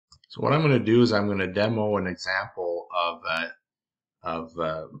So what I'm going to do is I'm going to demo an example of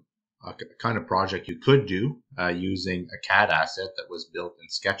a kind of project you could do using a CAD asset that was built in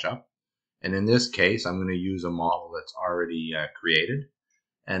SketchUp. And in this case, I'm going to use a model that's already created.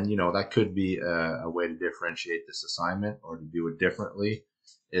 And that could be a way to differentiate this assignment, or to do it differently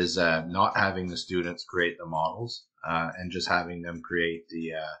is not having the students create the models and just having them create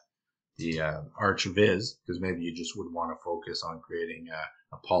the arch viz, because maybe you just would want to focus on creating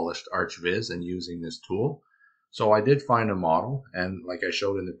a polished arch viz and using this tool. So I did find a model, and like I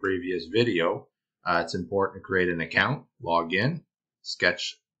showed in the previous video, it's important to create an account, log in,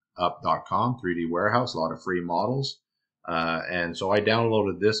 sketchup.com, 3D Warehouse, a lot of free models. And so I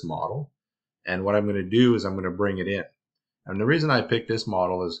downloaded this model, and what I'm going to do is I'm going to bring it in. And the reason I picked this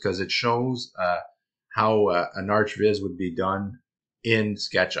model is because it shows how an arch viz would be done in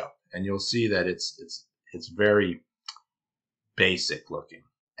SketchUp. And you'll see that it's very basic looking,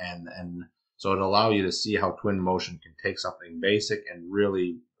 and so it'll allow you to see how Twinmotion can take something basic and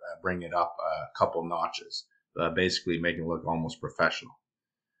really bring it up a couple notches, basically making it look almost professional.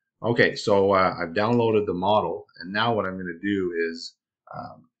 Okay, so I've downloaded the model, and now what I'm going to do is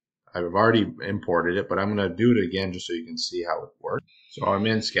I've already imported it, but I'm going to do it again just so you can see how it works. So I'm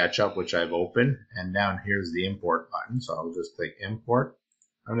in SketchUp, which I've opened, and down here's the import button. So I'll just click import.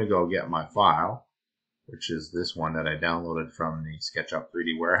 I'm going to go get my file, which is this one that I downloaded from the SketchUp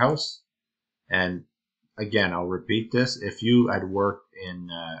 3D Warehouse. And again, I'll repeat this. If you had worked in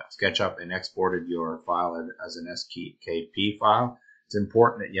SketchUp and exported your file as an SKP file, it's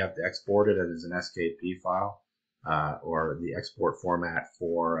important that you have to export it as an SKP file or the export format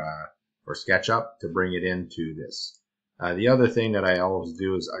for SketchUp to bring it into this. The other thing that I always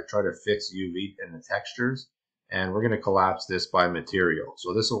do is I try to fix UV in the textures. And we're going to collapse this by material.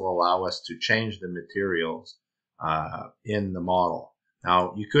 So this will allow us to change the materials in the model.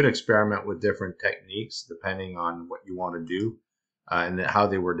 Now, you could experiment with different techniques depending on what you want to do and how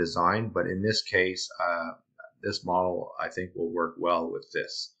they were designed. But in this case, this model, I think, will work well with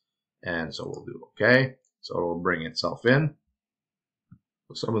this. And so we'll do OK. So it will bring itself in.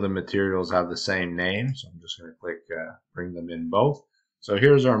 So some of the materials have the same name. So I'm just going to click bring them in both. So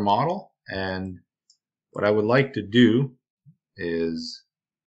here's our model. And what I would like to do is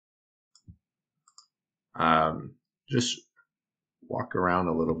just walk around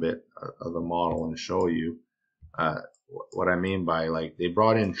a little bit of the model and show you what I mean by, like, they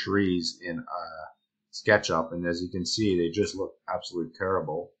brought in trees in SketchUp, and as you can see, they just look absolutely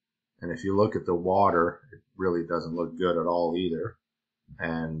terrible. And if you look at the water, it really doesn't look good at all either.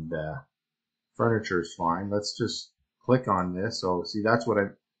 And furniture is fine. Let's just click on this. So see, that's what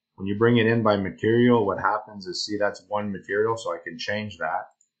when you bring it in by material, what happens is, see, that's one material, so I can change that.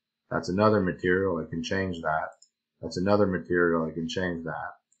 That's another material, I can change that. That's another material, I can change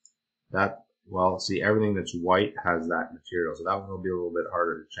that. Well, see, everything that's white has that material, so that one will be a little bit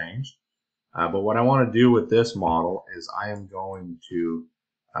harder to change. But what I want to do with this model is I am going to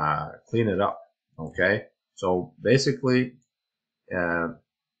clean it up, okay? So basically, the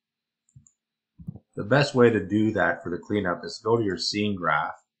best way to do that for the cleanup is go to your scene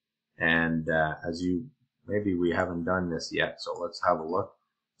graph. And maybe we haven't done this yet, so let's have a look.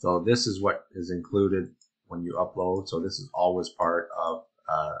 So this is what is included when you upload. So this is always part of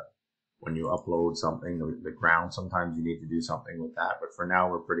when you upload something, the ground. Sometimes you need to do something with that, but for now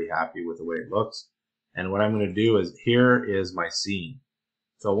we're pretty happy with the way it looks. And what I'm going to do is, here is my scene.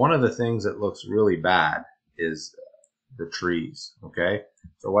 So one of the things that looks really bad is the trees, okay?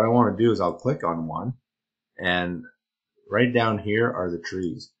 So what I want to do is I'll click on one, and right down here are the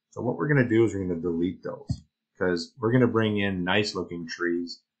trees. So what we're going to do is we're going to delete those, because we're going to bring in nice looking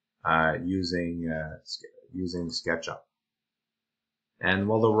trees using SketchUp. And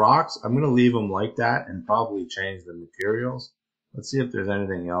well, the rocks, I'm going to leave them like that and probably change the materials. Let's see if there's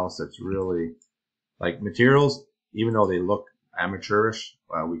anything else that's really, like, materials, even though they look amateurish,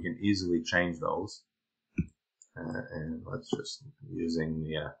 we can easily change those. And let's just, using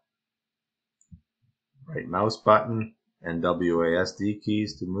the right mouse button and WASD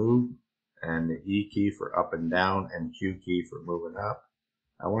keys to move, and the E key for up and down, and Q key for moving up.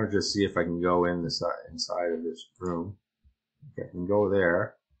 I want to just see if I can go in inside of this room. Okay, I can go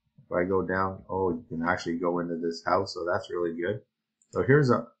there. If I go down, oh, you can actually go into this house, so that's really good. So here's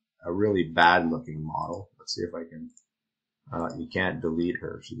a really bad looking model. Let's see if I can, you can't delete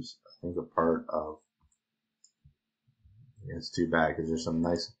her. She's, I think, a part of, yeah, it's too bad, because there's some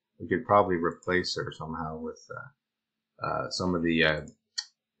nice, we could probably replace her somehow with some of the,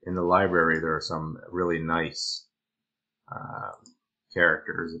 in the library, there are some really nice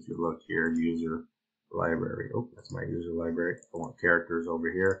characters. If you look here, user library. Oh, that's my user library. I want characters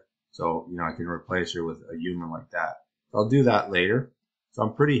over here. So, I can replace her with a human like that. I'll do that later. So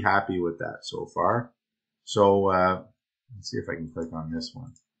I'm pretty happy with that so far. So let's see if I can click on this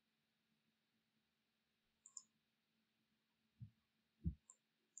one.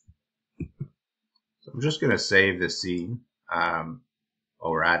 So I'm just going to save the scene while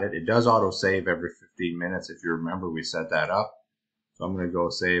we're at it. It does auto save every 15 minutes. If you remember, we set that up. So I'm going to go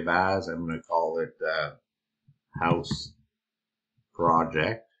save as. I'm going to call it house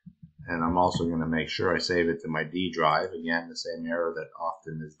project. And I'm also going to make sure I save it to my D drive. Again, the same error that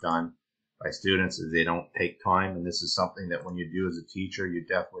often is done by students is they don't take time. And this is something that when you do as a teacher, you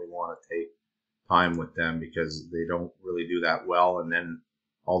definitely want to take time with them because they don't really do that well. And then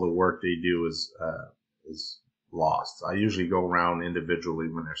all the work they do is lost. I usually go around individually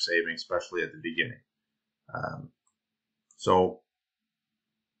when they're saving, especially at the beginning. So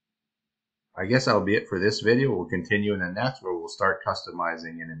I guess that'll be it for this video. We'll continue in the next where we'll start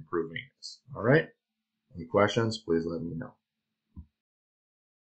customizing and improving this. All right? Any questions? Please let me know.